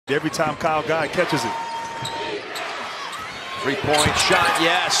every time Kyle Guy catches it. Three-point shot,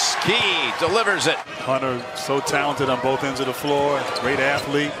 yes. Key delivers it. Hunter, so talented on both ends of the floor. Great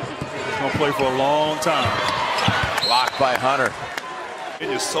athlete. He's going to play for a long time. Blocked by Hunter. It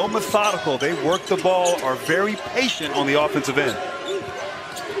is so methodical. They work the ball, are very patient on the offensive end.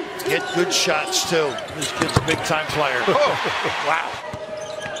 Get good shots, too. This kid's a big-time player. Oh, wow.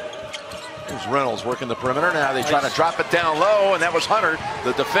 Here's Reynolds working the perimeter. Now they try to drop it down low, and that was Hunter,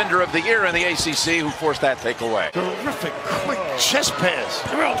 the defender of the year in the ACC, who forced that takeaway. Terrific, quick chest pass.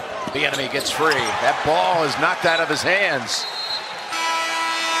 The enemy gets free. That ball is knocked out of his hands.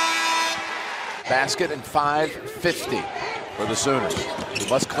 Basket and 5:50 for the Sooners. He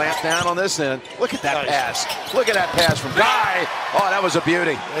must clamp down on this end. Look at that pass. Look at that pass from Guy. Oh, that was a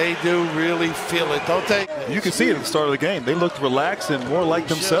beauty. They do really feel it, don't they? You can see it at the start of the game. They looked relaxed and more like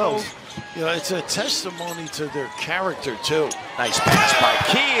themselves. You know, it's a testimony to their character, too. Nice pass by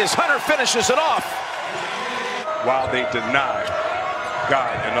Key as Hunter finishes it off. While they deny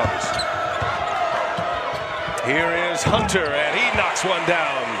Guy and others. Here is Hunter, and he knocks one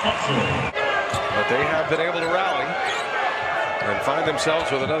down. But they have been able to rally and find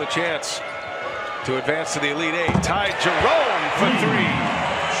themselves with another chance to advance to the Elite Eight. Ty Jerome for three.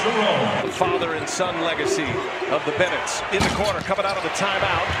 The father and son legacy of the Bennett's. In the corner, coming out of the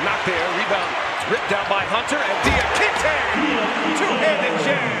timeout. Not there. Rebound ripped down by Hunter and Diakite. Two-handed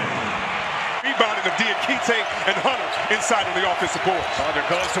jam. Rebounding of Diakite and Hunter inside of the offensive board. Hunter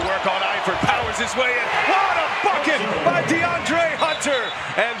goes to work on Eifert. Powers his way in. What a bucket by DeAndre Hunter.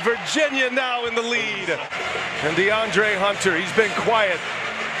 And Virginia now in the lead. And DeAndre Hunter, he's been quiet,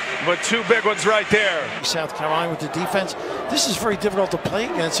 but two big ones right there. South Carolina with the defense. This is very difficult to play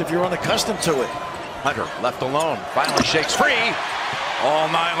against if you're unaccustomed to it. Hunter left alone. Finally shakes free. All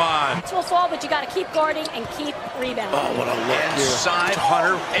night long. It will fall, but you got to keep guarding and keep rebounding. Oh, what a look. Inside,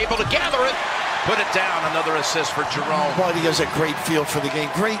 Hunter able to gather it. Put it down. Another assist for Jerome. But he has a great feel for the game.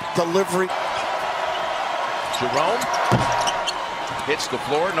 Great delivery. Jerome hits the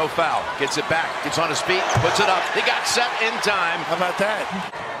floor, no foul. Gets it back, gets on his feet, puts it up. He got set in time. How about that?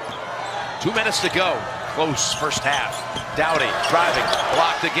 2 minutes to go. Close first half. Dowdy driving,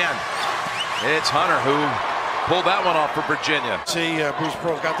 blocked again. It's Hunter who pulled that one off for Virginia. See, Bruce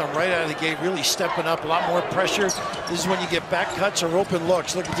Pearl got them right out of the gate, really stepping up, a lot more pressure. This is when you get back cuts or open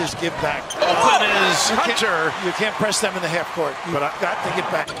looks. Look at this give back. Open is Hunter. You can't press them in the half court, but I've got to get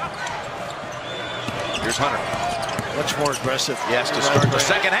back. Here's Hunter. Much more aggressive. Yes, to start the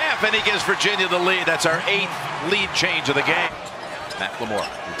second half, and he gives Virginia the lead. That's our 8th lead change of the game. Matt Lamore,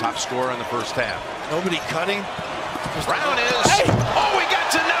 the top scorer in the first half. Nobody cutting. Brown is. Hey! Oh, we got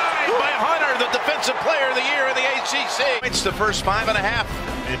denied by Hunter, the defensive player of the year in the ACC. It's the first 5.5.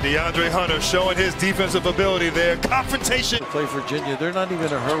 And DeAndre Hunter showing his defensive ability there. Confrontation. To play Virginia, they're not even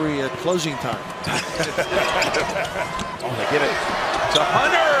in a hurry at closing time. Oh, they give it to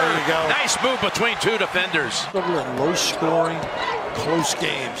Hunter. There you go. Nice move between two defenders. Low scoring, close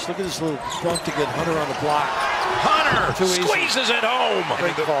games. Look at this little dunk to get Hunter on the block. Hunter squeezes it home.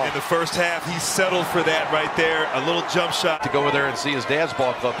 In the first half, he settled for that right there. A little jump shot. To go over there and see his dad's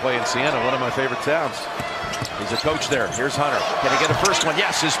ball club play in Siena, one of my favorite towns. He's a coach there. Here's Hunter. Can he get a first one?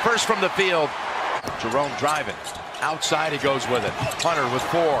 Yes, his first from the field. Jerome driving. Outside he goes with it. Hunter with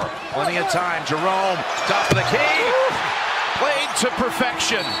 4. Plenty of time. Jerome, top of the key. Played to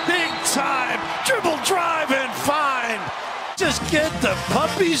perfection. Big time. Dribble, drive, and find. Just get the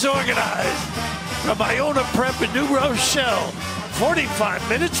puppies organized. From Iona Prep in New Rochelle. 45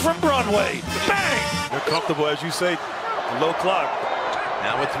 minutes from Broadway. Bang! They're comfortable, as you say. Low clock.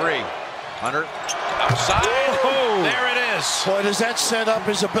 Now with 3. Hunter outside. Oh. There it is. Boy, does that set up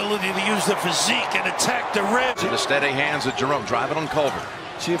his ability to use the physique and attack the rim. See the steady hands of Jerome driving on Culver.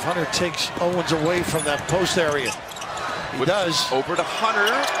 See if Hunter takes Owens away from that post area. He does. Over to Hunter.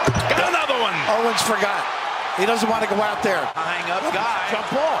 Got another one. Owens forgot. He doesn't want to go out there. Tying up Guy. Jump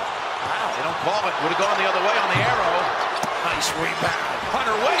ball. Wow, they don't call it. Would have gone the other way on the arrow. Nice rebound.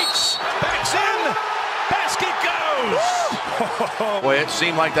 Hunter waits. Backs in. Basket goes. Boy, it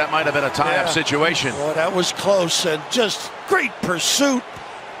seemed like that might have been a tie-up situation. Well, that was close and just great pursuit.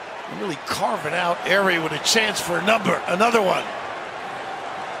 Really carving out area with a chance for another one.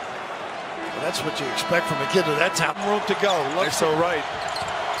 Well, that's what you expect from a kid of that time. Room to go. Looks so right.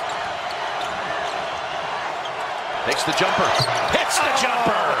 Takes the jumper. Hits the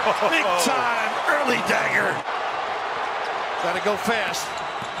jumper. Big time. Early dagger. Got to go fast.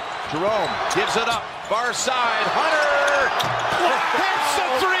 Jerome gives it up. Far side. Hunter hits the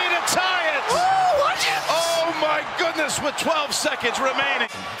 3 to tie it. Oh my goodness, with 12 seconds remaining.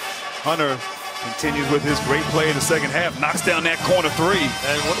 Hunter Continues with his great play in the second half. Knocks down that corner three.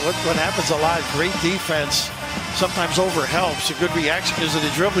 And what happens a lot, great defense sometimes over helps. A good reaction because of the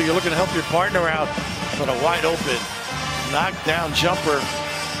dribble. You're looking to help your partner out, but a wide open knockdown jumper.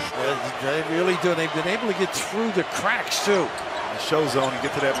 They really do. They've been able to get through the cracks too. The show zone and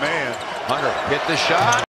get to that man. Hunter hit the shot.